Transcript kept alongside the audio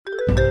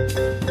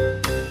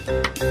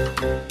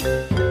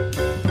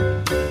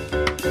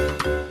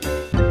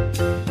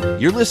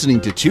You're listening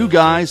to Two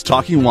Guys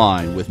Talking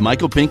Wine with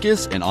Michael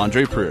Pincus and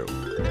Andre Prue.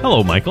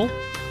 Hello, Michael.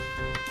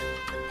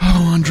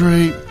 Hello,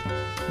 Andre.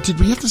 Did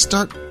we have to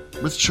start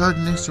with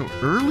Chardonnay so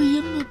early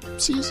in the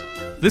season?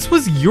 This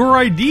was your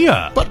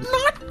idea. But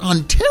not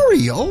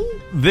Ontario.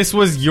 This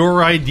was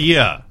your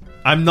idea.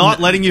 I'm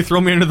not letting you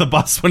throw me under the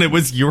bus when it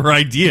was your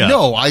idea.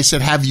 No, I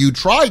said, have you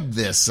tried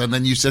this? And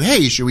then you said,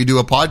 hey, should we do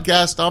a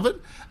podcast of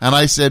it? And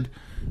I said,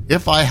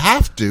 if I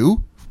have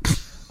to.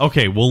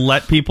 Okay, we'll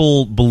let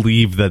people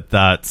believe that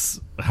that's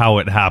how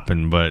it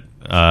happened, but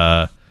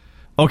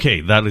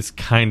okay, that is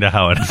kind of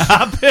how it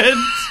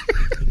happened.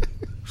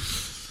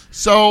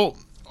 So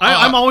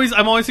I'm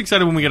always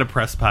excited when we get a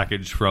press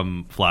package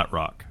from Flat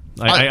Rock.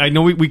 I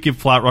know we give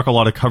Flat Rock a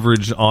lot of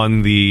coverage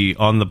on the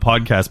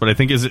podcast, but I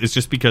think it's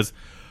just because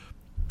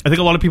I think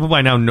a lot of people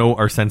by now know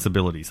our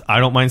sensibilities. I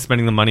don't mind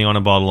spending the money on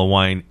a bottle of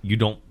wine. You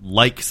don't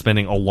like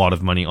spending a lot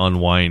of money on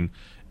wine.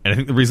 And I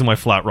think the reason why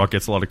Flat Rock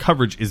gets a lot of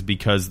coverage is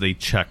because they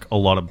check a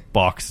lot of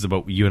boxes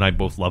about what you and I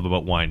both love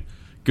about wine.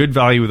 Good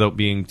value without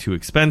being too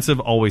expensive,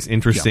 always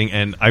interesting. Yeah.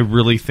 And I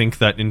really think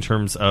that in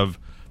terms of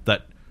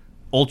that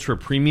ultra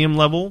premium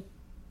level,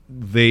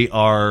 they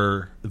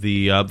are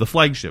the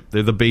flagship.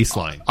 They're the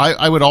baseline.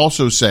 I would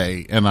also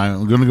say, and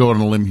I'm going to go on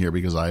a limb here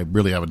because I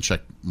really haven't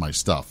checked my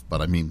stuff,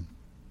 but I mean,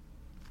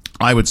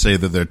 I would say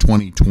that their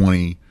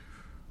 2020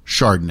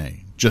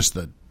 Chardonnay, just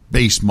the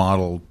base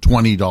model,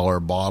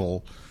 $20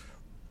 bottle,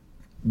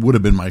 would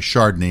have been my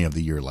Chardonnay of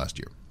the year last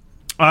year.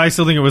 I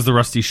still think it was the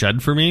Rusty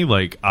Shed for me.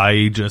 Like,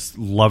 I just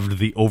loved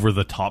the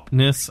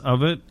over-the-topness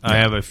of it. Yeah. I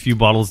have a few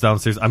bottles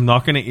downstairs. I'm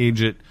not going to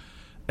age it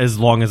as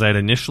long as I had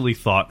initially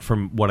thought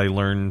from what I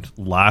learned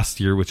last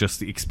year with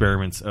just the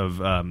experiments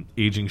of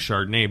aging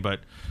Chardonnay, but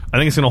I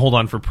think it's going to hold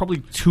on for probably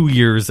 2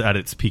 years at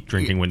its peak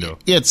drinking window.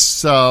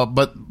 It's,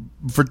 but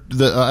for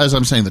the as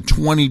I'm saying, the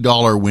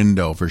 $20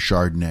 window for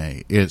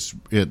Chardonnay, it's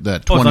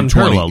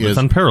 2020 is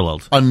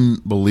unparalleled.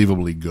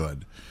 Unbelievably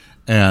good.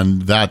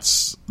 And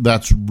that's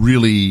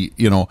really,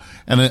 you know,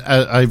 and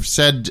I've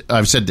said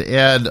to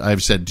Ed,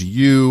 I've said to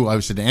you,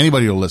 I've said to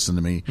anybody who'll listen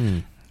to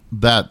me,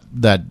 that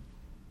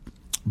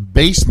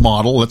base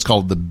model, let's call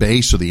it the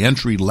base or the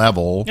entry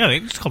level. Yeah, they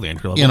just call it the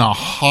entry level. In a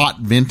hot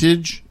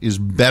vintage is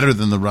better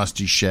than the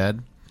Rusty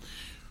Shed.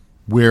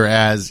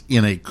 Whereas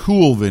in a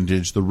cool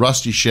vintage, the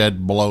Rusty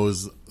Shed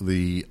blows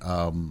the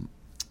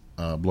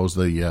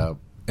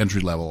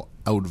entry level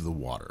out of the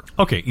water.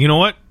 Okay, you know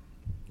what?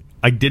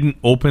 I didn't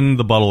open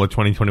the bottle of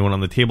 2021 on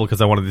the table because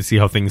I wanted to see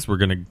how things were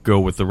going to go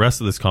with the rest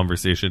of this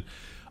conversation.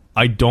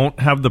 I don't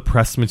have the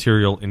press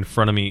material in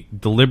front of me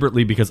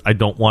deliberately because I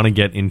don't want to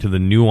get into the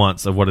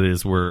nuance of what it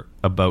is we're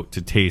about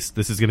to taste.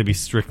 This is going to be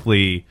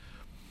strictly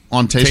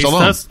on taste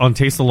alone. Test, on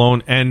taste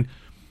alone. And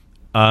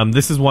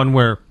this is one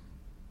where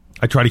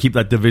I try to keep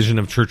that division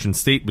of church and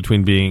state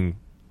between being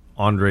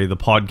Andre the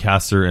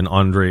podcaster and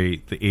Andre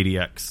the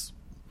ADX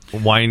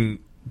wine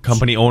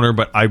company owner,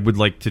 but I would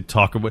like to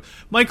talk about...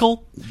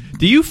 Michael,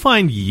 do you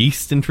find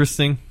yeast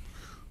interesting?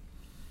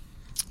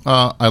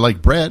 I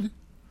like bread.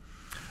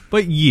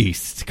 But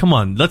yeast, come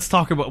on, let's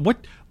talk about...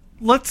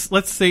 Let's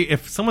say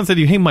if someone said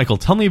to you, hey, Michael,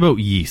 tell me about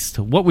yeast,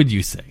 what would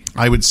you say?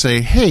 I would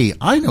say, hey,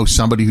 I know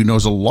somebody who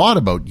knows a lot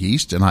about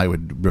yeast, and I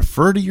would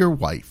refer to your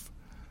wife.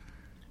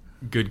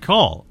 Good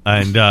call.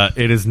 And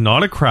it is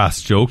not a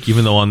crass joke,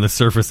 even though on the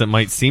surface it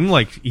might seem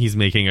like he's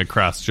making a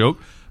crass joke.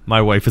 My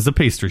wife is a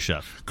pastry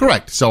chef.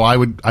 Correct. So I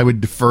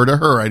would defer to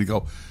her. I'd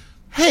go,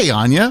 hey,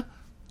 Anya,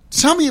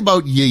 tell me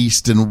about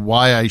yeast and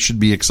why I should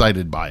be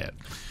excited by it.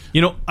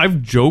 You know,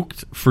 I've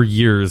joked for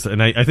years,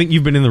 and I think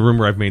you've been in the room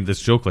where I've made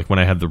this joke, like when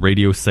I had the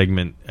radio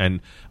segment,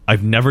 and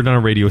I've never done a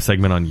radio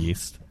segment on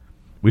yeast.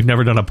 We've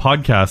never done a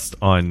podcast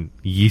on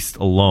yeast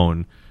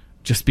alone,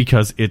 just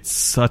because it's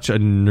such a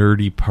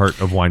nerdy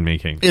part of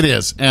winemaking. It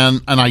is,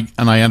 and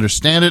I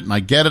understand it, and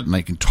I get it, and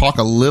I can talk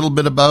a little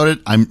bit about it.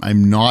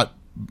 I'm not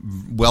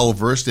well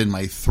versed in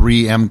my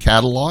 3M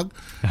catalog,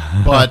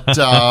 but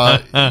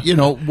you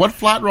know what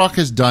Flat Rock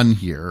has done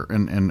here,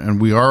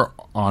 and we are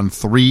on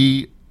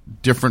 3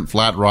 different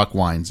Flat Rock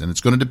wines, and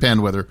it's going to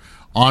depend whether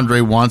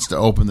Andre wants to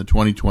open the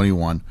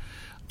 2021.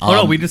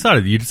 No, we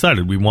decided. You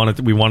decided. We want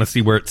to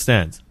see where it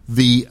stands.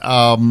 They've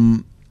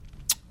done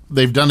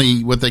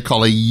what they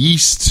call a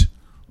yeast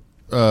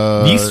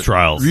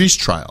trials. Yeast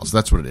trials.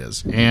 That's what it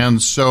is, and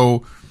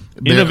so.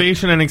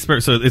 Innovation and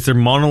experience. So it's their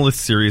monolith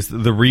series,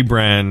 the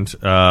rebrand.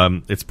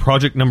 It's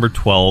project number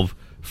 12,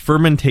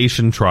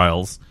 fermentation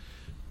trials.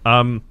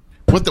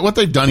 What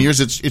they've done here is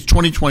it's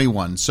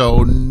 2021. So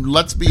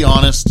let's be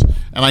honest.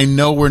 And I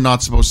know we're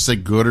not supposed to say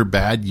good or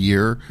bad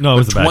year. No, it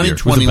was a bad year.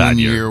 2021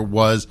 year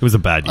was a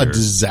bad year. A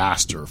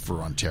disaster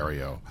for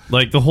Ontario.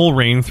 Like the whole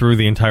rain through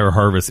the entire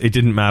harvest. It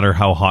didn't matter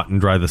how hot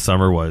and dry the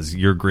summer was.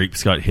 Your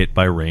grapes got hit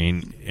by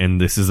rain, and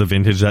this is a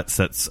vintage that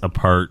sets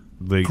apart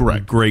the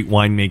great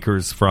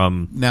winemakers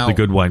from the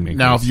good winemakers.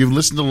 Now, if you've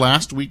listened to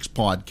last week's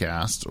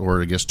podcast,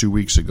 or I guess 2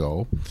 weeks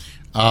ago,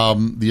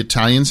 the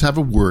Italians have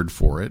a word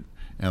for it,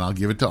 and I'll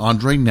give it to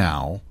Andre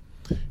now.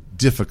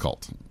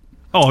 Difficult.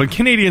 Oh, and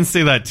Canadians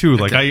say that too.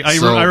 Like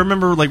I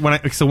remember like when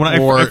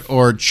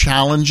or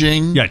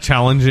challenging. Yeah,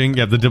 challenging.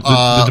 Yeah, the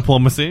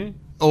diplomacy.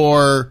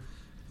 Or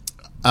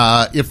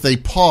if they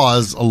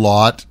pause a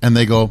lot and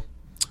they go,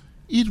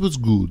 "It was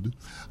good."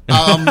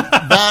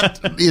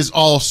 That is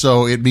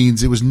also, it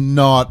means it was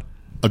not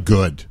a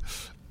good.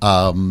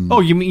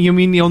 You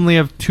mean you only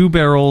have 2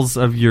 barrels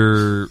of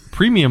your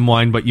premium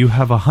wine, but you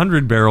have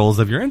 100 barrels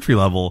of your entry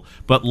level.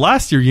 But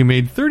last year you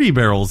made 30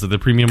 barrels of the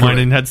premium wine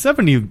and had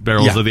 70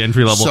 barrels of the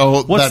entry level.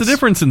 So what's the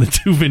difference in the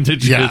 2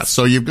 vintages? Yeah,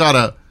 so you've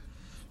got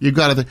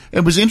to.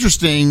 It was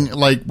interesting,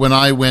 like when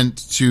I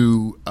went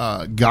to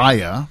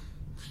Gaia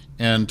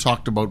and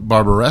talked about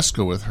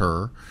Barbaresco with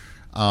her.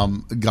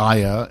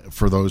 Gaia,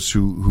 for those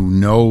who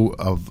know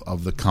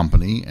of the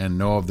company and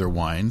know of their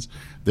wines,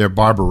 their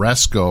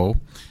Barbaresco.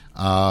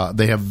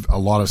 They have a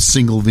lot of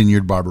single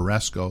vineyard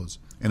Barbarescos,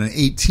 and an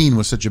 18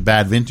 was such a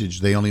bad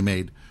vintage they only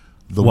made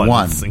the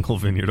one single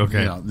vineyard.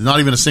 Okay, not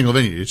even a single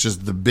vineyard. It's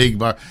just the big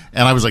bar.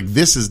 And I was like,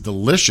 "This is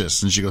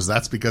delicious." And she goes,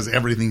 "That's because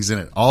everything's in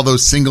it. All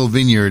those single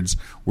vineyards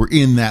were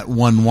in that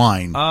one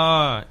wine."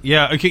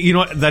 Yeah. Okay, you know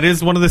what? That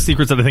is one of the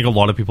secrets that I think a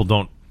lot of people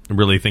don't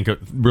really think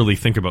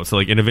about. So,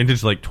 like in a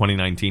vintage like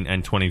 2019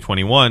 and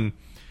 2021,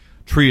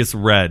 Trius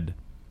Red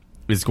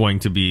is going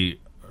to be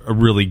a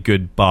really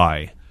good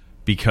buy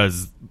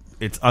because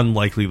it's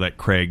unlikely that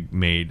Craig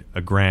made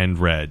a Grand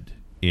Red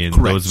in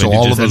those vintages,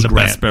 all of those and the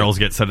best barrels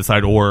get set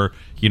aside, or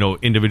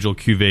individual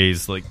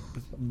cuvées, like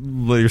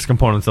there's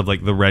components of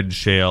like the Red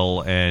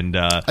Shale and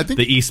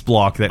the East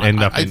Block that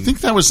end up. I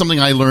think that was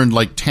something I learned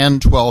like 10,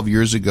 12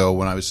 years ago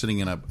when I was sitting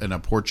in a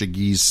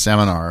Portuguese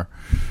seminar,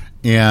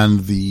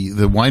 and the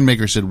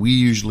winemaker said we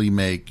usually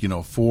make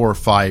 4 or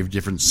 5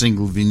 different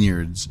single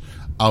vineyards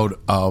out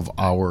of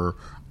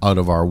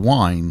our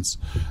wines,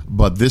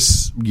 but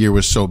this year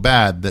was so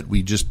bad that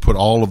we just put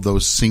all of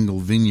those single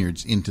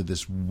vineyards into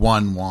this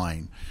one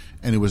wine,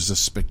 and it was a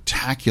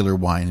spectacular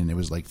wine, and it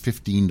was like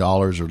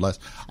 $15 or less.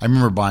 I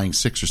remember buying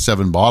 6 or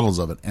 7 bottles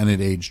of it, and it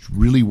aged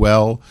really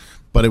well,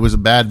 but it was a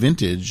bad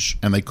vintage,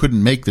 and they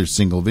couldn't make their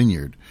single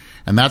vineyard.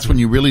 And that's when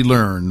you really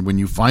learn, when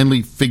you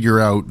finally figure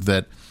out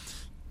that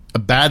a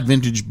bad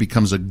vintage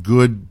becomes a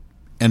good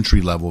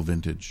entry-level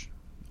vintage.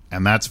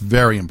 And that's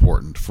very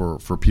important for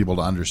people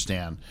to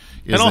understand.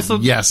 And also,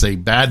 yes, a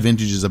bad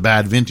vintage is a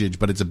bad vintage,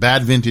 but it's a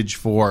bad vintage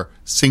for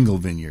single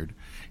vineyard.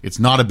 It's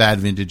not a bad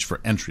vintage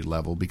for entry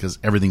level because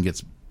everything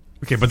gets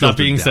okay. But that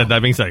being said,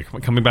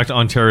 coming back to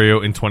Ontario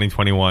in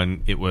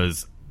 2021, it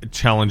was a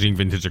challenging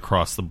vintage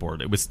across the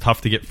board. It was tough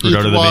to get fruit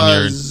out of the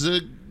vineyard. It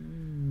was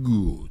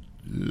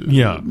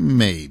good,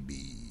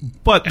 maybe.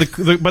 But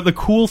the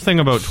cool thing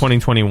about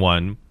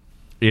 2021.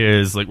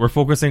 Is like we're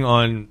focusing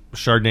on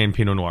Chardonnay and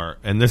Pinot Noir,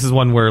 and this is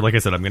one where, like I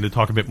said, I'm going to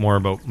talk a bit more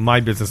about my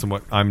business and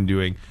what I'm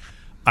doing.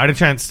 I had a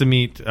chance to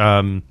meet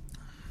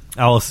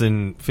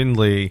Alison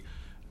Findlay,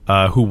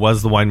 who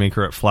was the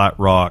winemaker at Flat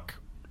Rock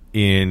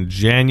in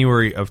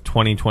January of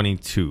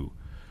 2022,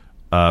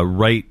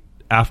 right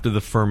after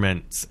the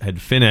ferments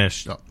had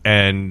finished. Oh.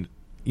 And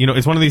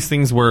it's one of these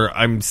things where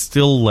I'm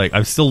still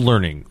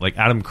learning. Like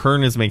Adam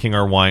Kern is making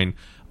our wine.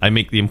 I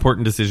make the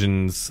important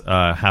decisions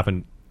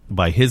happen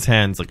by his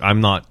hands. Like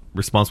I'm not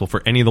responsible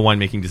for any of the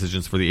winemaking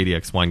decisions for the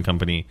ADX Wine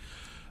Company.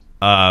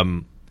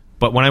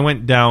 But when I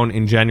went down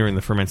in January and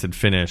the ferments had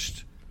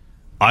finished,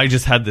 I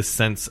just had this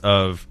sense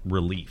of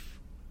relief.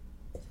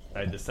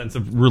 I had this sense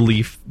of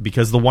relief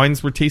because the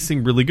wines were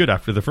tasting really good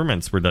after the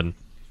ferments were done.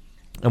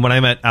 And when I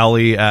met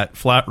Ali at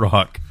Flat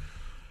Rock,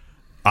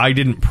 I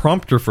didn't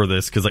prompt her for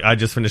this because I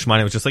just finished mine.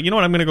 I was just like, you know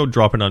what, I'm going to go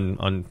drop it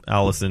on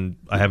Allison.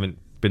 I haven't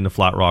been to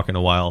Flat Rock in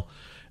a while.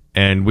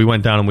 And we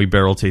went down and we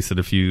barrel tasted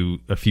a few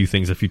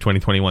things, a few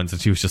 2021s.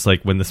 And she was just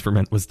like, when this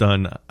ferment was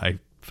done, I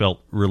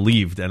felt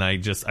relieved. And I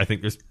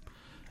think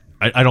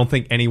I don't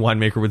think any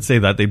winemaker would say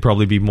that. They'd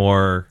probably be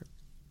more,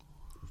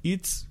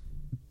 it's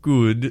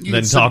good,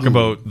 than talk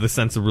about the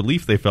sense of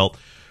relief they felt.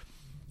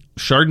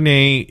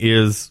 Chardonnay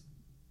is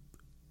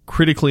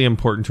critically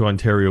important to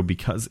Ontario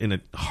because in a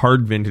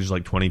hard vintage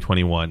like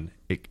 2021,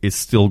 it is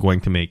still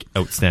going to make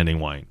outstanding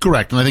wine.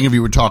 Correct. And I think if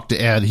you would talk to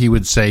Ed, he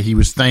would say he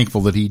was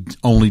thankful that he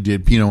only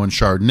did Pinot and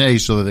Chardonnay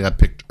so that they got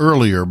picked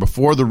earlier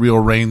before the real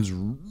rains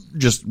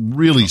just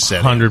really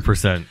set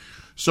 100%. In.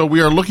 So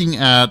we are looking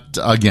at,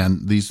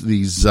 again,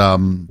 these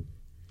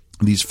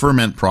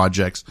ferment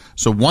projects.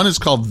 So one is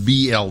called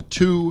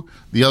VL2.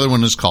 The other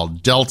one is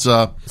called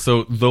Delta.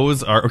 So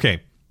those are,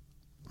 okay.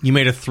 You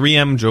made a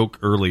 3M joke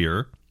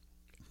earlier.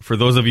 For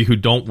those of you who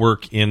don't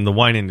work in the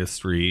wine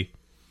industry,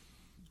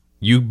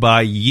 you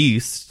buy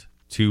yeast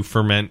to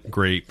ferment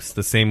grapes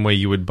the same way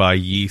you would buy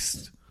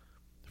yeast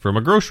from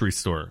a grocery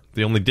store.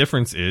 The only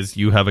difference is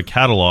you have a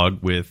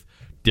catalog with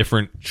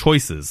different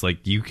choices.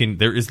 Like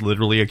there is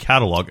literally a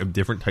catalog of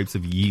different types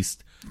of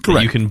yeast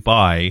that you can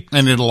buy.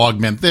 And it'll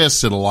augment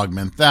this, it'll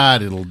augment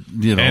that, it'll,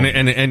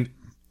 And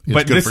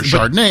it's good for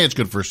Chardonnay, it's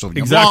good for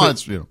Sauvignon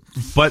Blanc.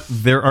 But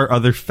there are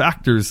other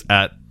factors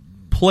at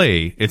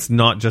play. It's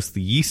not just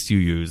the yeast you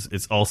use,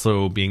 it's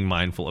also being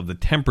mindful of the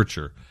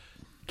temperature.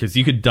 Because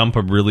you could dump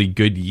a really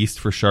good yeast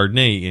for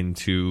Chardonnay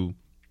into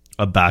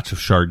a batch of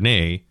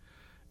Chardonnay,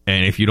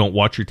 and if you don't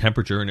watch your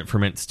temperature and it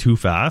ferments too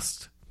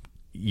fast,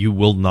 you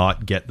will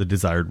not get the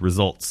desired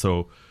results.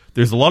 So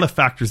there's a lot of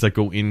factors that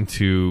go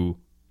into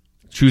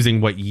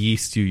choosing what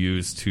yeast you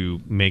use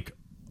to make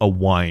a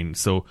wine.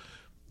 So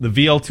the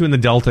VL2 and the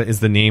Delta is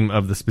the name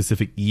of the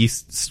specific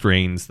yeast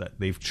strains that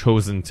they've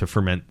chosen to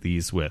ferment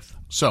these with.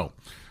 So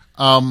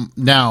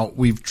now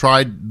we've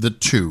tried the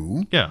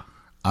two. Yeah.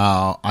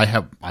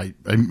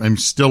 I'm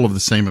still of the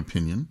same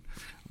opinion.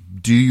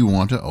 Do you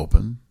want to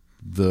open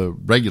the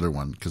regular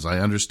one? Because I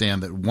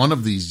understand that one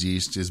of these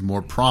yeasts is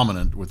more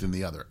prominent within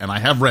the other, and I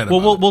have read about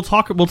it. We'll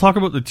talk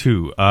about the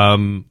two.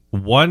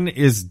 One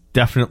is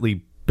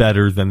definitely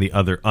better than the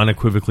other,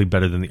 unequivocally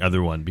better than the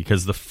other one,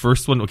 because the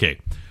first one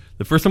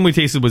we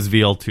tasted was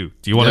VL2.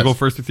 Do you want to go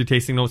first with your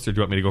tasting notes, or do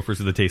you want me to go first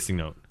with the tasting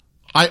note?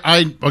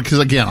 Because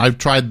again, I've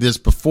tried this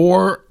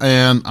before,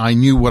 and I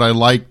knew what I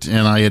liked,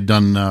 and I had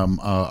done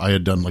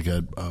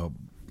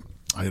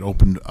I had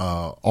opened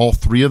all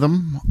three of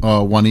them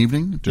one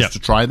evening just to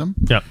try them.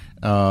 Yep.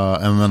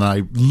 And then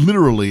I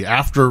literally,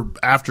 after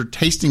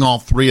tasting all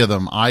three of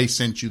them, I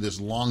sent you this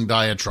long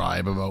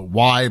diatribe about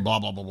why blah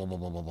blah blah blah blah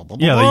blah blah blah.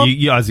 Yeah,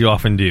 you, as you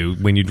often do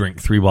when you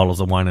drink 3 bottles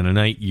of wine in a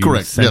night. You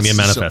send me a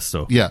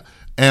manifesto. So,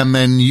 and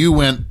then you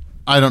went,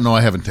 I don't know,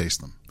 I haven't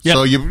tasted them. Yep.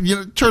 So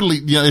you totally,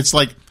 it's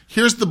like,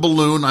 here's the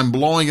balloon, I'm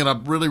blowing it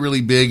up really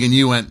really big, and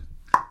you went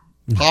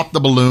pop the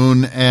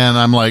balloon, and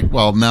I'm like,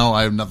 well, now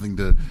I have nothing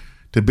to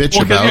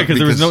bitch about. Yeah, because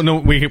there was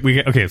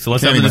okay, so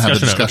let's have the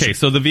discussion. Okay,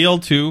 so the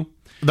VL2,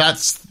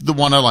 that's the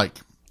one I like.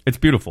 It's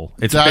beautiful.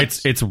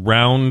 It's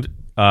round.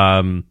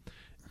 The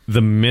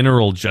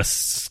mineral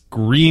just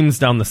screams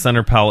down the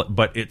center palate,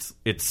 but it's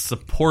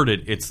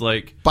supported. It's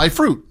like by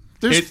fruit.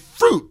 There's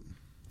fruit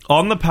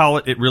on the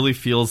palate. It really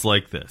feels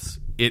like this.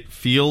 It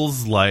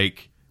feels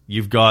like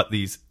you've got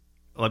these.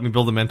 Let me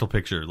build a mental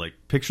picture. Like,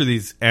 picture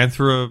these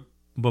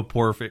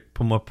anthropomorphic.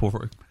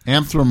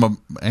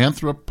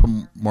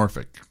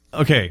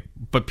 Okay,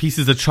 but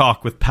pieces of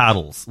chalk with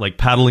paddles, like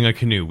paddling a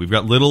canoe. We've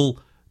got little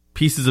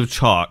pieces of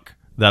chalk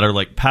that are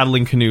like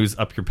paddling canoes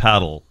up your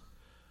paddle.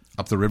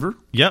 Up the river?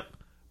 Yep.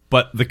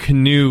 But the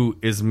canoe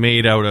is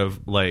made out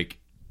of like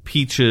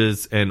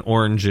peaches and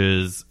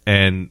oranges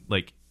and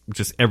like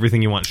just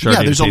everything you want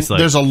Chardonnay to taste like.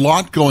 There's a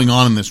lot going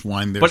on in this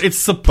wine. But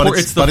it's the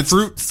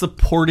fruit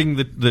supporting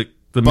the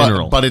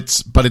mineral. But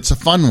it's a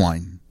fun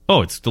wine.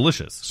 Oh, it's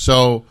delicious.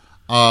 So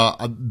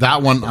that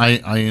one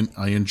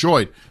I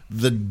enjoyed.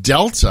 The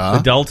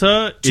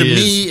Delta to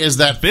me is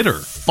that bitter,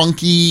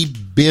 funky,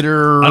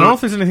 bitter. I don't know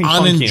if there's anything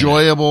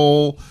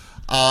unenjoyable.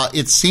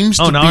 It seems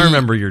to be. I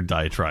remember your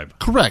diatribe.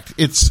 Correct.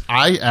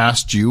 I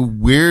asked you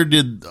when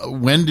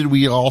did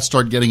we all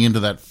start getting into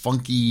that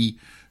funky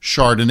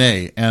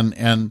Chardonnay,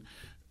 and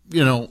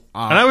you know, and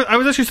I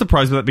was actually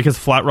surprised with that, because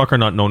Flat Rock are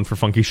not known for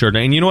funky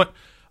Chardonnay. And you know what?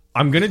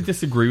 I'm going to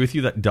disagree with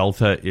you that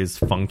Delta is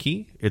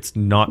funky. It's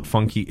not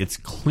funky. It's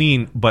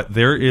clean, but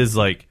there is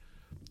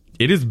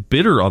it is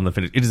bitter on the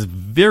finish. It is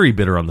very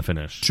bitter on the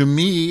finish. To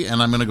me,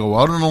 and I'm going to go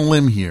out on a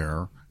limb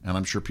here, and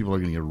I'm sure people are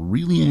going to get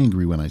really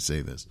angry when I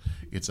say this,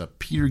 it's a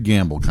Peter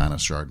Gamble kind of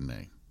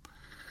Chardonnay.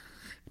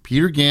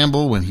 Peter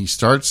Gamble, when he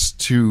starts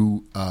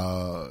to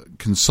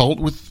consult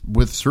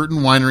with certain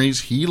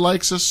wineries, he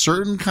likes a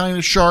certain kind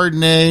of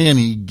Chardonnay, and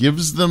he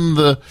gives them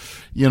the,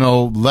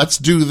 let's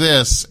do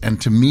this.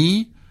 And to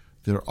me,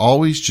 they're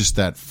always just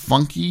that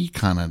funky,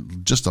 kind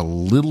of just a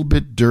little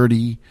bit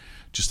dirty,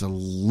 just a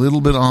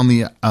little bit on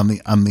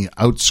the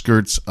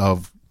outskirts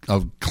of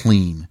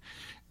clean.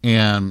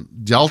 And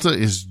Delta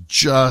is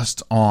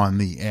just on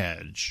the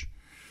edge.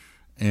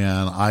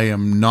 And I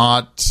am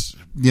not,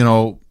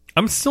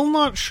 I'm still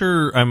not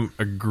sure I'm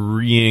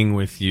agreeing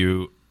with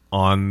you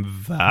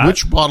on that.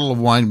 Which bottle of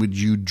wine would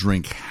you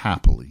drink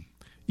happily?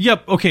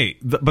 Yep, okay,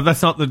 but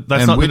that's not the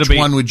debate. And which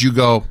one would you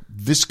go,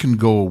 this can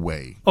go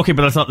away? Okay,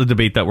 but that's not the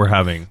debate that we're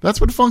having. That's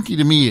what funky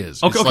to me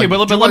is. Okay,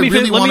 but let me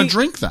really want to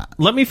drink that.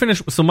 Let me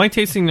finish. So my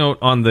tasting note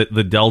on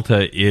the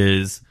Delta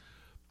is,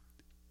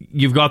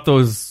 you've got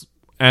those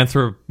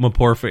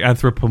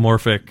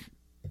anthropomorphic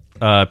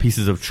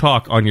pieces of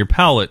chalk on your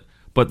palate,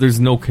 but there's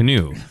no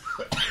canoe.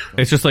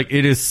 It's just like,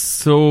 it is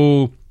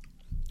so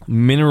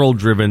mineral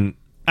driven.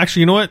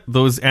 Actually, you know what?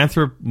 Those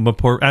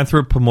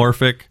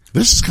anthropomorphic.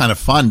 This is kind of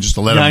fun, just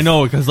to let him. I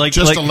know, because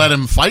to let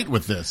him fight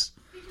with this.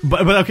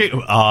 But okay,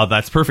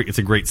 that's perfect. It's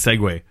a great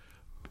segue.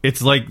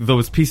 It's like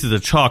those pieces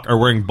of chalk are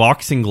wearing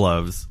boxing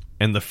gloves,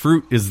 and the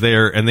fruit is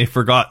there, and they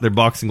forgot their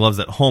boxing gloves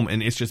at home,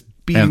 and it's just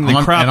beating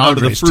the crap out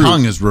of the fruit. His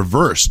tongue is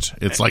reversed.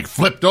 It's like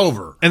flipped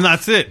over, and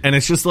that's it. And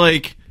it's just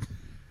like,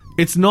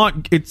 it's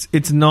not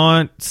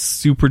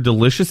super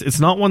delicious. It's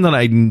not one that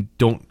I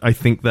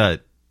think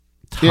that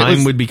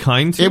time would be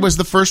kind to. It was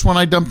the first one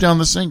I dumped down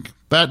the sink.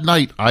 That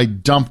night, I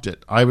dumped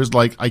it. I was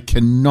like, I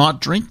cannot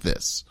drink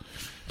this.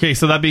 Okay,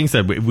 so that being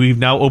said, we've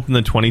now opened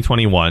the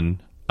 2021.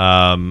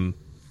 Now,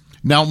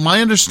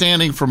 my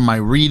understanding from my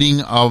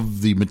reading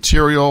of the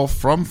material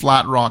from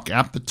Flat Rock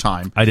at the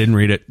time, I didn't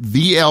read it.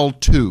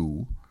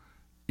 VL2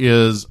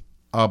 is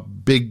a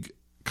big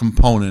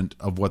component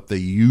of what they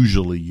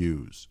usually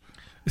use.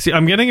 See,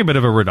 I'm getting a bit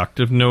of a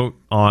reductive note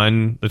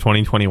on the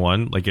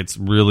 2021. Like, it's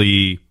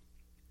really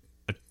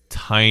a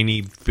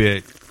tiny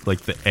bit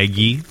like the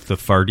eggy, the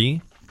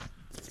farty.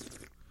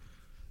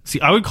 See,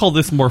 I would call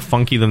this more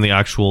funky than the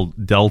actual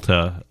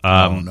Delta.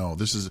 No,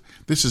 this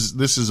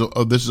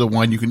is a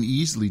wine you can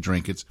easily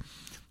drink. It's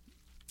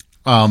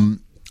I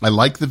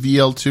like the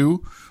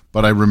VL2,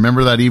 but I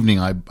remember that evening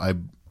I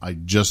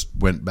just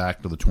went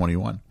back to the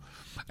 21.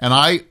 And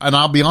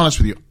I'll be honest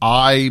with you,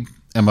 I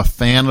am a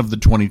fan of the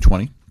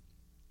 2020.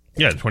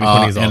 Yeah,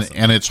 2020 is awesome.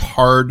 And it's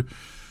hard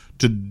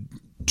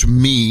to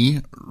me,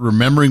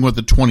 remembering what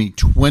the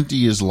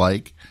 2020 is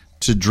like,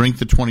 to drink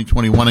the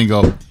 2021 and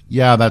go,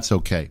 yeah, that's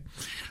okay.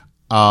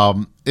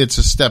 It's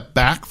a step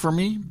back for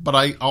me, but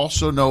I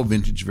also know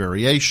vintage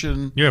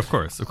variation. Yeah, of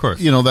course.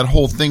 That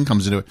whole thing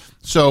comes into it.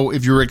 So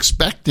if you're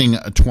expecting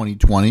a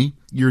 2020,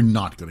 you're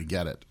not going to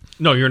get it.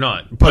 No, you're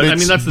not. But I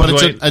mean, that's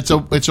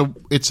the joy.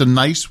 It's a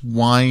nice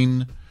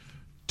wine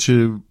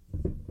to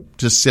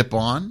sip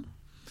on.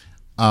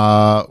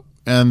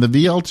 And the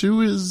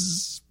VL2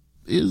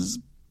 is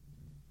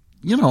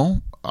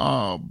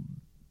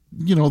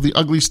the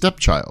ugly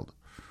stepchild.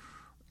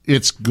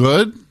 It's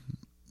good.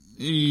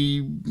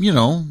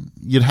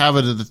 You'd have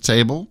it at the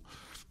table,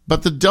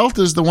 but the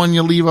Delta is the one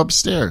you leave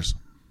upstairs.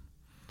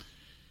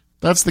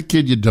 That's the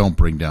kid you don't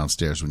bring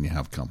downstairs when you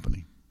have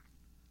company.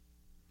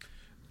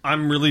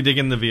 I'm really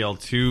digging the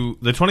VL2.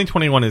 The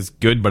 2021 is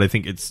good, but I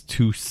think it's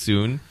too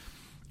soon.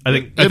 I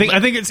think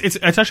it's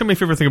actually my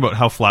favorite thing about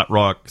how Flat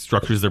Rock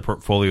structures their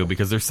portfolio,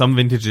 because there's some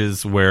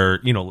vintages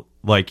where,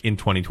 like in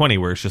 2020,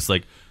 where it's just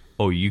like,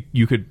 oh,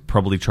 you could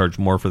probably charge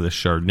more for this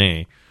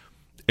Chardonnay.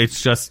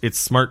 It's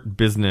smart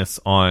business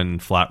on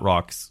Flat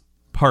Rock's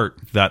part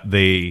that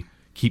they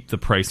keep the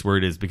price where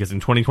it is, because in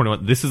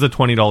 2021, this is a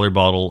 $20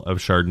 bottle of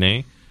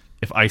Chardonnay.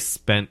 If I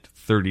spent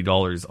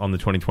 $30 on the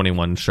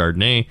 2021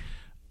 Chardonnay,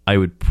 I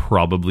would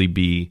probably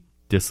be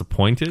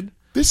disappointed.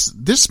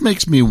 This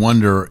makes me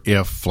wonder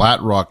if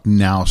Flat Rock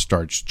now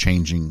starts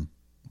changing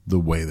the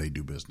way they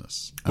do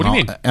business. What do you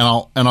mean?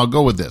 And I'll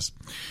go with this.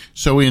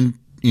 So in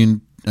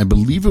I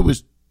believe it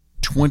was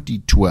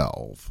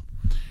 2012.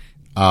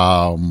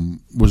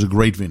 Was a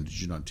great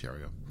vintage in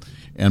Ontario,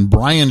 and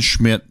Brian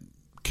Schmidt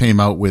came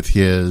out with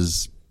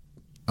his,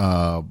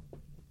 regular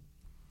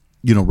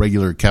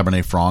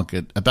Cabernet Franc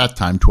at that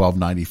time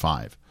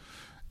 $12.95,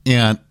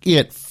 and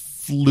it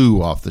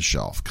flew off the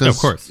shelf because, of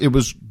course, it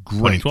was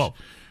great. 2012.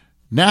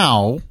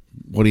 Now,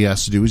 what he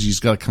has to do is he's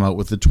got to come out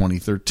with the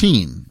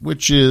 2013,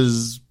 which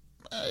is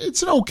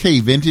it's an okay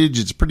vintage.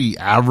 It's a pretty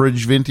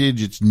average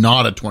vintage. It's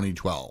not a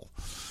 2012,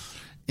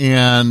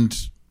 and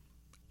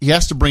he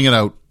has to bring it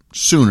out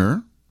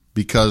sooner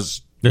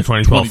because the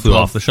 2012 flew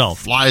off the shelf.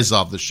 Flies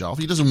off the shelf.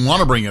 He doesn't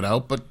want to bring it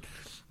out, but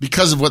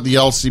because of what the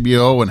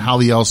LCBO and how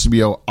the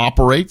LCBO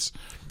operates,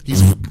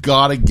 he's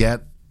got to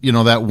get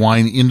that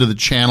wine into the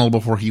channel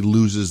before he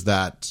loses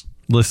that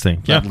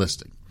listing.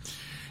 Listing.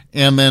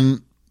 And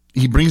then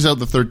he brings out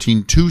the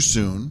 13 too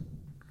soon,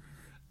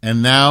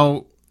 and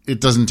now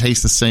it doesn't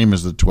taste the same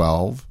as the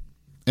 12.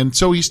 And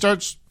so he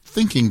starts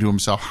thinking to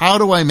himself, how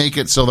do I make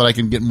it so that I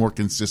can get more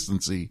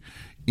consistency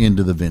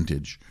into the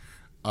vintage?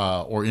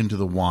 Or into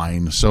the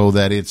wine, so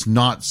that it's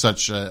not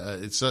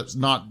it's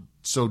not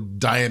so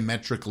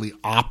diametrically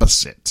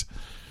opposite.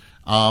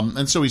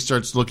 And so he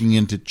starts looking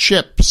into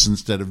chips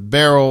instead of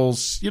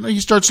barrels. He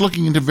starts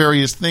looking into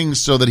various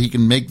things so that he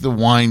can make the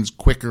wines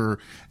quicker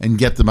and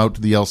get them out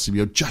to the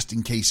LCBO, just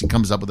in case he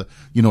comes up with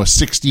a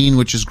 16,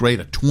 which is great,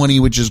 a 20,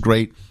 which is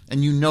great,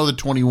 and the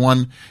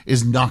 21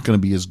 is not going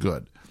to be as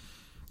good.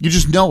 You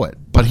just know it,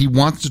 but he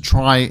wants to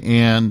try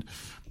and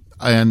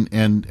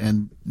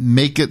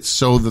make it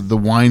so that the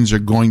wines are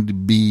going to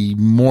be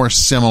more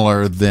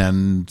similar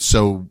than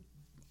so.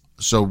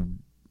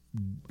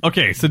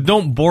 Okay, so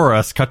don't bore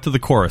us. Cut to the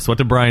chorus. What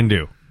did Brian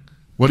do?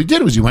 What he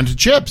did was he went to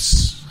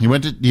chips. He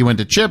went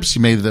to chips. He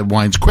made the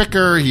wines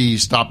quicker. He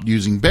stopped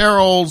using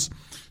barrels.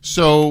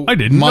 So I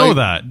didn't know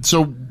that.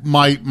 So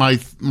my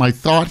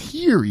thought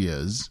here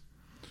is,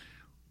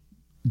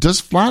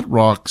 does Flat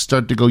Rock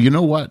start to go, you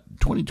know what?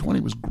 2020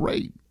 was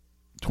great.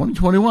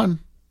 2021.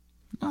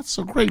 Not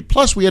so great.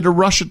 Plus, we had to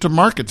rush it to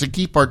market to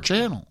keep our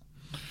channel.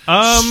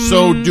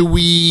 So do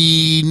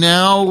we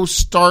now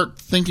start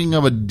thinking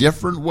of a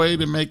different way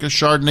to make a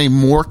Chardonnay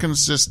more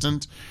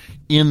consistent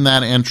in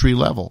that entry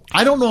level?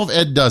 I don't know if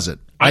Ed does it.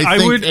 I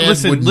think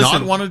Ed would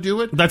not want to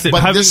do it. That's it.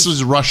 But this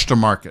is rush to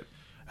market.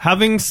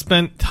 Having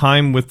spent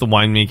time with the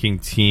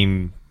winemaking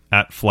team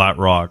at Flat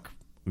Rock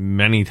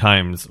many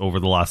times over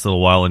the last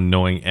little while, and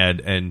knowing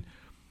Ed, and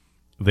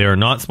they are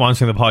not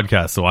sponsoring the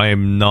podcast, so I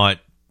am not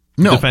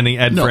defending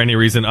Ed for any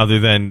reason other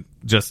than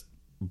just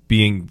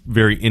being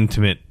very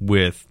intimate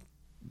with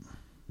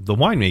the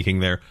winemaking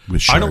there.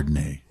 With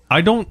Chardonnay.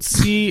 I don't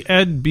see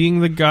Ed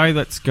being the guy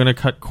that's going to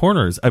cut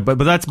corners.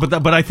 But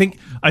I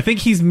think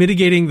he's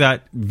mitigating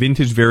that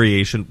vintage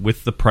variation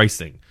with the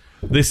pricing.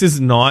 This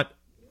is not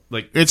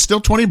like, it's still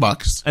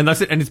 $20, and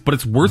that's it. And it's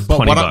worth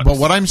 $20. But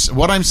what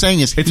I'm saying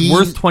is it's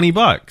worth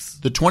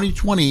 $20. The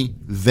 2020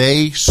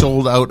 they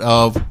sold out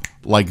of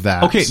like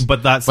that. Okay,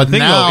 but that's the thing,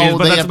 now though.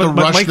 But they that's, have to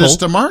but rush Michael, this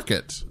to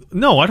market.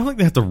 No, I don't think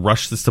they have to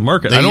rush this to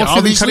market. They I don't see them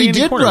obviously cutting any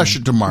did corners. rush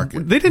it to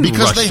market. They didn't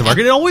because rush it to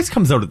market. It always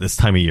comes out at this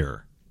time of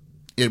year.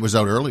 It was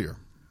out earlier.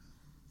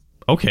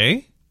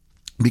 Okay.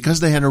 Because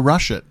they had to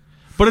rush it.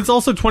 But it's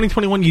also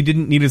 2021. You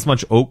didn't need as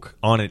much oak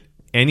on it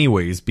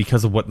anyways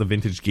because of what the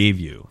vintage gave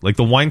you. Like,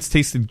 the wines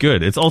tasted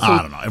good. It's also...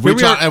 I don't know.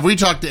 If we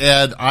talked to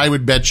Ed, I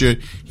would bet you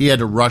he had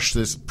to rush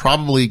this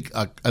probably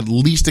at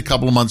least a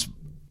couple of months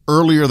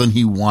earlier than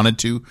he wanted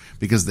to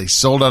because they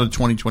sold out of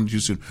 2022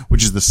 soon,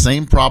 which is the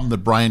same problem that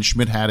Brian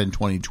Schmidt had in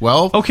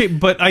 2012. Okay,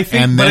 but I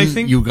think... And but then I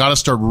think you got to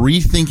start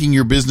rethinking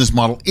your business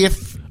model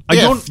if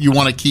you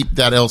want to keep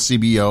that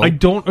LCBO. I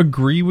don't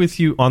agree with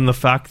you on the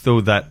fact, though,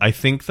 that I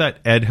think that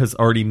Ed has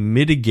already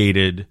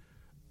mitigated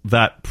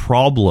that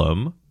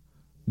problem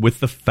with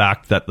the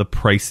fact that the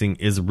pricing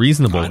is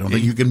reasonable. I don't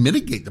think you can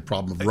mitigate the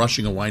problem of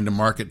rushing a wine to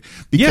market.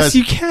 Yes,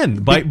 you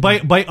can by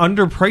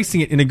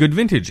underpricing it in a good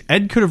vintage.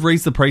 Ed could have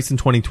raised the price in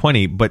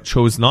 2020, but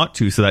chose not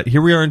to. So that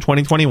here we are in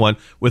 2021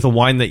 with a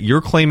wine that you're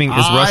claiming is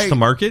rushed to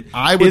market.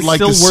 I would like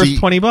still to worth see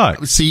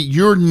 $20.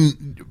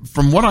 See,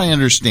 from what I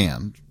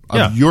understand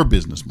of your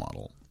business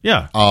model,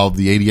 of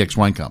the ADX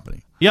Wine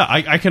Company. Yeah,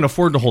 I can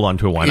afford to hold on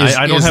to a wine.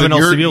 I don't have an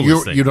LCBO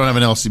listing. You don't have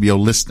an LCBO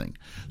listing,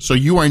 so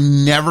you are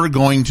never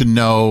going to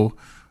know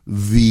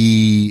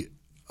the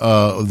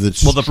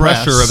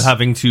pressure of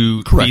having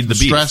to feed the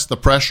beast. Stress, the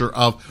pressure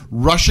of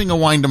rushing a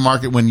wine to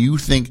market when you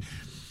think,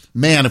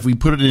 man, if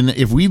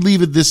we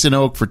leave this in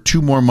oak for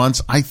 2 more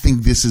months, I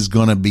think this is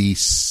going to be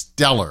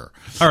stellar.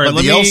 All right,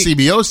 but the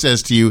LCBO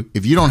says to you,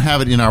 if you don't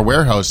have it in our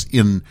warehouse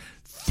in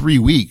 3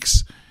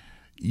 weeks,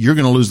 you're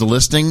going to lose the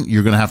listing.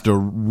 You're going to have to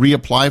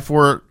reapply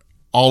for it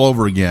all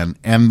over again.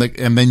 And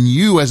then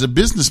you as a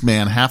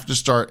businessman have to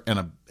start,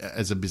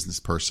 as a business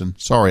person,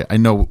 sorry, I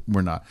know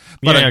we're not.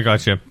 But I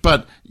got you.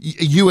 But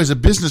you as a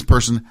business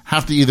person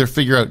have to either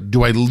figure out,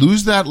 do I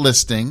lose that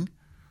listing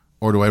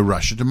or do I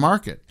rush it to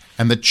market?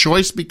 And the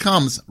choice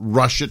becomes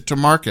rush it to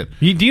market.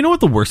 Do you know what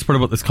the worst part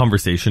about this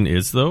conversation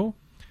is, though?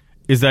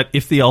 Is that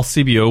if the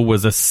LCBO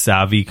was a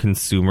savvy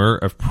consumer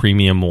of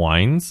premium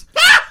wines,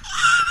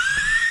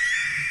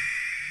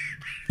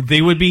 they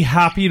would be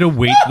happy to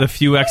wait the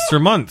few extra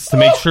months to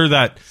make sure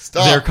that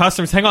their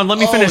customers. Hang on, let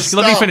me finish.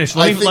 Let me finish.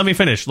 Let me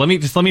finish. Let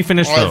me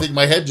finish. Though. I think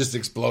my head just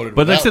exploded.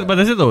 But that's it. But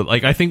that's it, though.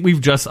 Like, I think we've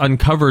just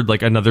uncovered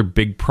like another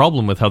big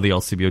problem with how the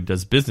LCBO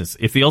does business.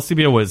 If the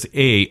LCBO was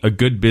a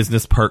good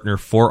business partner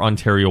for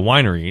Ontario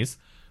wineries,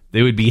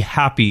 they would be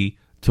happy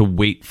to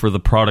wait for the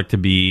product to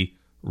be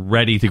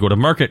ready to go to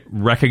market,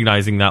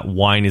 recognizing that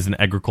wine is an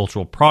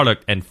agricultural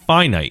product and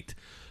finite.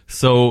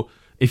 So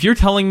if you're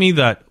telling me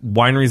that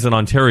wineries in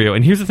Ontario,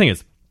 and here's the thing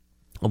is,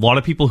 a lot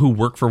of people who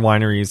work for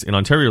wineries in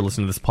Ontario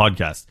listen to this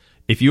podcast.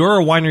 If you are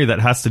a winery that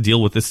has to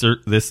deal with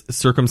this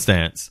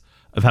circumstance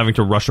of having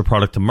to rush a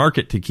product to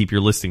market to keep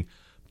your listing,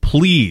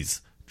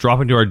 please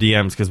drop into our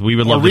DMs because we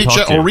would love to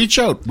talk to you. Or reach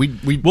out.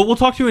 We'll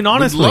talk to you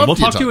anonymously. We'll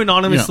talk to you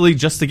anonymously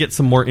just to get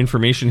some more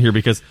information here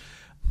because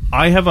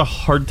I have a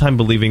hard time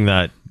believing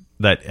that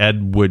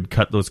Ed would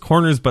cut those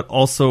corners, but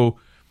also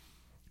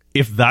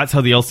if that's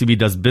how the LCB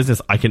does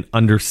business, I can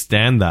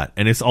understand that.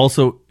 And it's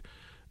also,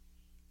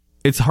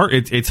 it's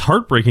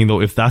heartbreaking though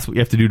if that's what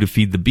you have to do to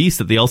feed the beast,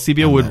 that the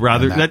LCBO would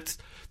rather.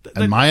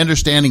 And my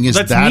understanding is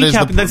that's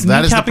kneecapping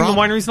the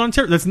wineries in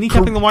Ontario. That's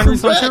kneecapping the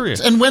wineries in Ontario.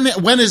 And when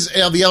has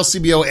the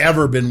LCBO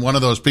ever been one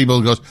of those people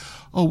who goes,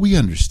 "Oh, we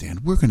understand.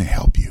 We're going to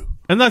help you."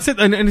 And that's it.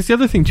 And it's the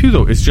other thing too,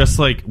 though. It's just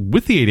like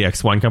with the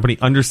ADX Wine Company,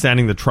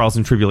 understanding the trials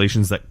and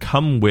tribulations that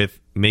come with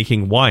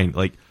making wine.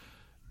 Like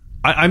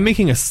I'm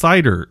making a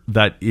cider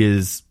that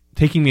is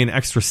taking me an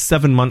extra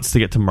 7 months to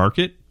get to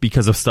market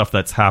because of stuff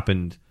that's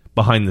happened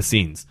behind the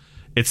scenes.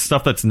 It's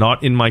stuff that's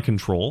not in my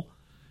control.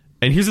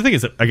 And here's the thing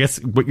is, I guess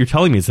what you're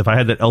telling me is if I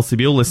had that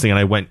LCBO listing and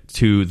I went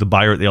to the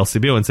buyer at the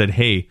LCBO and said,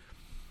 hey,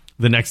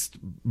 the next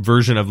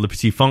version of Le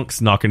Petit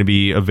Funk's not going to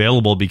be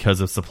available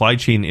because of supply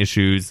chain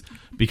issues,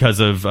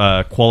 because of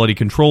quality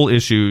control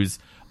issues,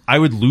 I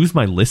would lose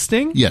my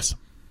listing? Yes.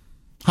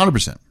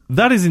 100%.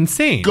 That is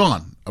insane.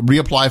 Gone.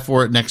 Reapply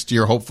for it next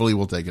year. Hopefully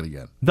we'll take it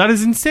again. That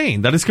is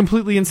insane. That is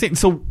completely insane.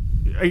 So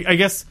I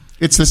guess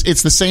it's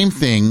the same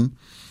thing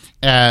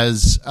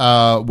as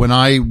when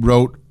I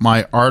wrote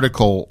my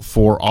article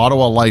for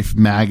Ottawa Life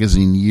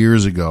magazine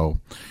years ago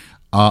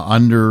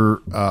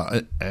under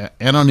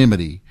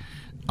anonymity.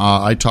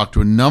 I talked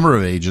to a number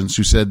of agents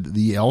who said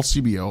the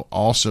LCBO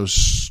also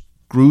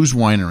screws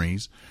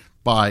wineries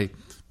by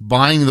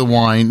buying the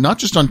wine, not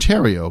just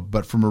Ontario,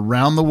 but from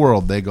around the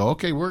world. They go,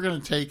 okay, we're going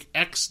to take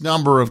X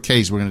number of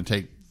cases. We're going to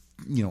take,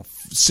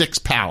 6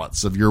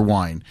 pallets of your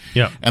wine.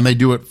 Yeah. And they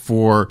do it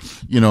for,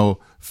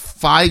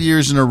 5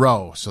 years in a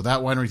row. So that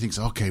winery thinks,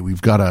 okay,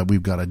 we've got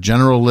a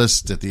general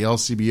list at the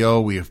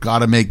LCBO. We have got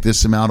to make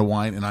this amount of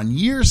wine. And on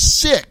year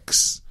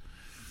 6,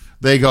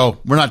 they go,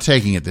 we're not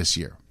taking it this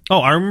year. Oh,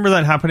 I remember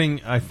that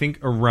happening, I think,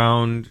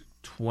 around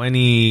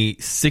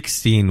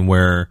 2016,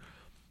 where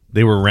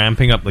they were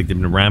ramping up, like they've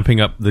been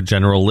ramping up the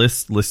general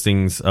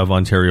listings of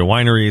Ontario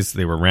wineries.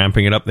 They were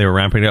ramping it up,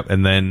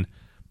 and then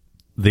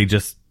they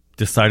just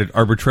decided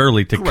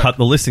arbitrarily to cut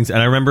the listings.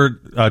 And I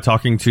remember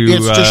talking to...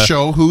 It's to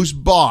show who's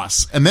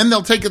boss. And then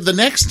they'll take it the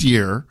next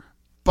year,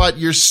 but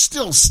you're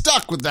still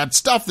stuck with that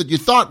stuff that you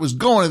thought was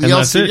going to the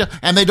LCBO,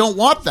 and they don't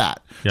want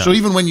that. Yeah. So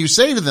even when you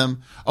say to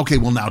them, okay,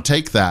 well, now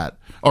take that,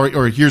 or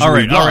here's what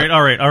we got.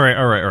 All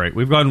right.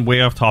 We've gone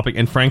way off topic,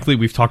 and frankly,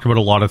 we've talked about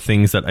a lot of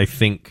things that I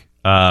think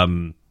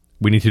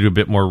we need to do a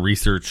bit more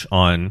research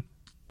on.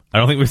 I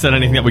don't think we've said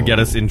anything that would get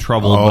us in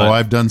trouble.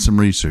 I've done some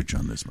research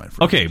on this, my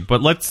friend. Okay,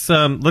 but let's see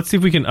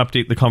if we can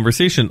update the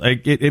conversation.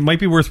 It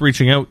might be worth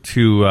reaching out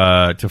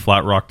to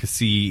Flat Rock to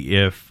see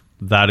if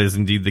that is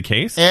indeed the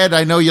case. Ed,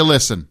 I know you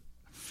listen.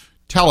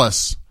 Tell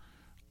us,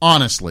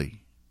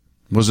 honestly,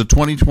 was a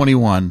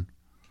 2021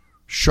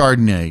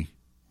 Chardonnay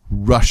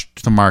rushed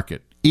to the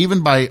market?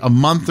 Even by a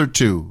month or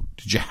two,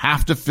 did you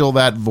have to fill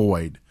that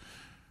void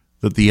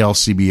that the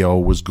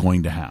LCBO was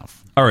going to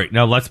have? All right,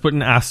 now let's put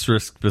an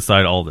asterisk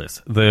beside all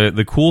this.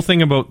 The cool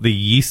thing about the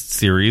Yeast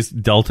series,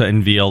 Delta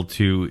and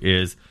VL2,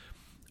 is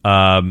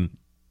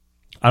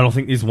I don't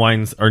think these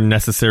wines are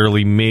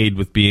necessarily made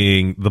with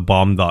being the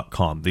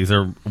bomb.com. These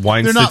are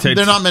wines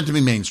they're not meant to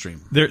be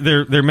mainstream.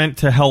 They're meant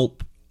to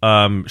help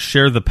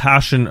share the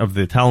passion of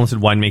the talented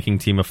winemaking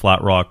team of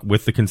Flat Rock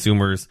with the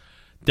consumers.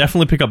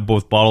 Definitely pick up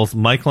both bottles.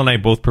 Michael and I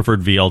both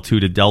preferred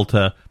VL2 to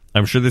Delta.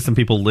 I'm sure there's some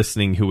people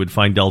listening who would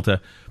find Delta.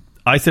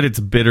 I said it's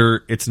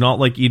bitter. It's not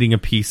like eating a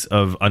piece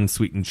of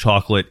unsweetened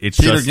chocolate. It's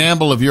Peter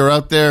Gamble, if you're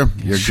out there,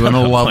 you're going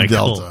to love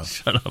Michael. Delta.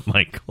 Shut up,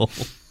 Michael.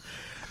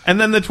 And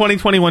then the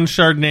 2021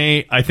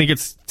 Chardonnay, I think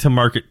it's to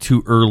market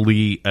too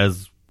early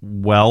as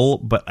well,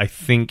 but I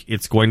think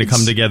it's going to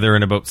come together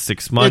in about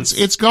 6 months.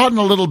 It's gotten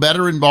a little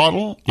better in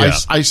bottle. Yeah.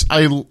 I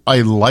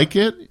like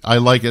it. I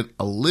like it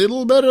a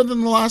little better than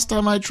the last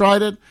time I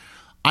tried it.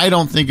 I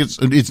don't think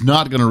it's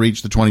not going to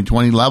reach the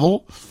 2020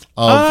 level.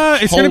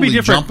 It's going to be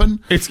different. Jumping.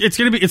 It's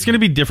going to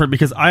be different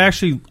because I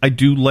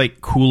do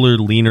like cooler,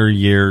 leaner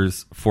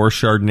years for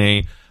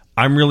Chardonnay.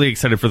 I'm really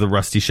excited for the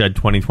Rusty Shed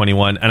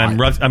 2021, and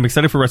I'm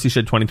excited for Rusty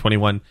Shed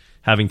 2021,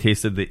 having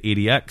tasted the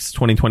 80X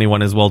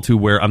 2021 as well too.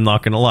 Where I'm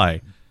not going to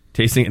lie,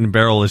 tasting it in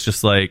barrel is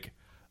just like,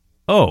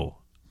 oh,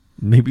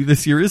 maybe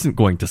this year isn't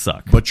going to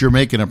suck. But you're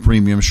making a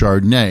premium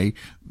Chardonnay.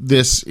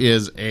 This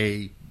is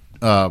a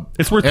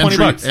it's worth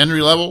 $20.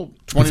 Entry level,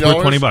 $20. It's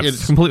worth $20.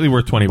 It's completely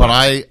worth $20. But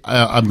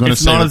I'm going to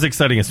say it's not as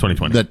exciting as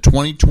 2020. That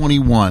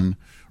 2021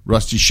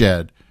 Rusty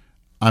Shed,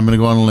 I'm going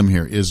to go on a limb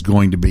here, is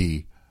going to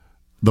be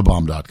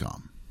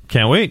thebomb.com.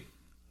 Can't wait.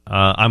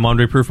 I'm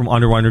Andre Prue from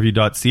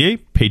underwinereview.ca,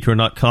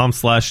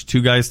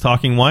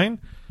 patreon.com/2guystalkingwine.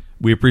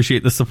 We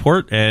appreciate the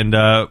support,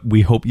 and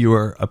we hope you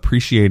are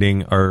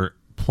appreciating our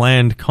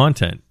planned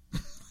content.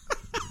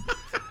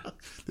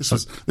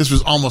 This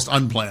was almost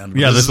unplanned.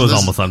 Yeah, this was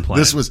almost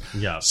unplanned. This was.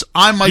 Yeah. So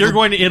I'm Michael. You're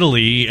going to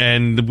Italy,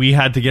 and we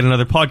had to get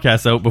another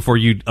podcast out before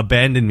you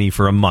abandon me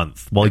for a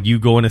month while you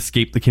go and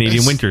escape the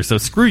Canadian winter. So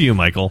screw you,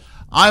 Michael.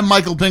 I'm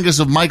Michael Pincus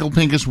of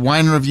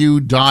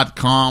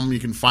michaelpincuswinereview.com. You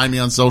can find me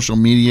on social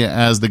media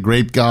as The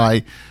Grape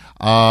Guy,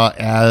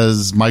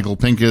 as Michael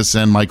Pincus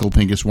and Michael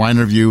Pincus Wine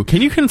Review.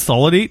 Can you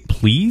consolidate,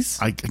 please?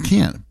 I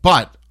can't.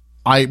 But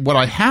what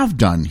I have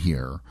done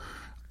here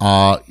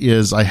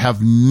is I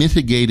have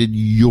mitigated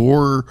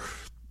your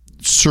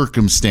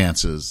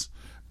circumstances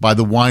by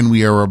the wine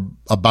we are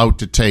about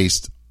to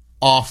taste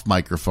off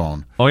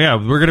microphone. Oh yeah,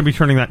 we're going to be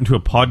turning that into a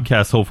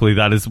podcast. Hopefully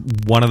that is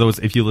one of those.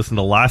 If you listen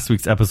to last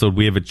week's episode,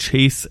 we have a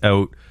chase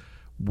out.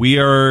 We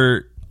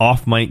are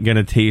off mic going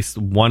to taste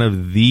one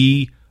of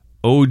the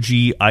OG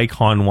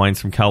icon wines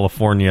from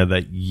California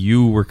that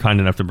you were kind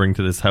enough to bring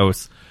to this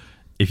house.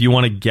 If you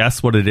want to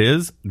guess what it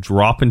is,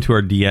 drop into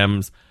our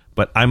DMs.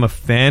 But I'm a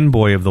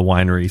fanboy of the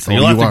winery, so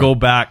you'll have to go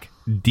back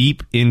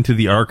deep into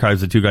the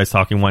archives of Two Guys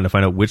Talking Wine to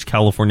find out which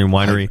California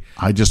winery.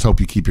 I just hope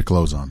you keep your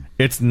clothes on.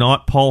 It's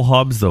not Paul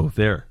Hobbs though.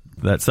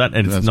 That's that,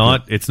 and it's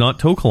not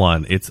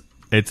Tokalan.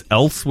 It's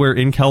elsewhere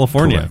in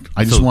California. Correct.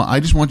 I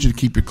just want you to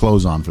keep your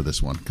clothes on for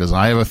this one, because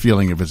I have a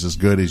feeling if it's as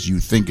good as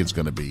you think it's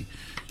going to be,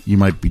 you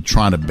might be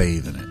trying to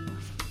bathe in it.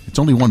 It's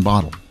only one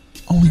bottle.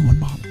 Only one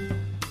bottle.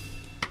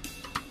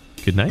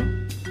 Good night.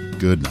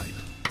 Good night.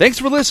 Thanks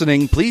for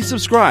listening. Please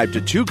subscribe to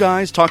Two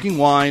Guys Talking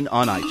Wine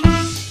on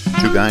iTunes.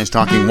 Two Guys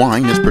Talking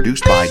Wine is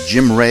produced by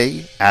Jim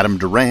Ray, Adam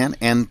Duran,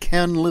 and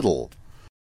Ken Little.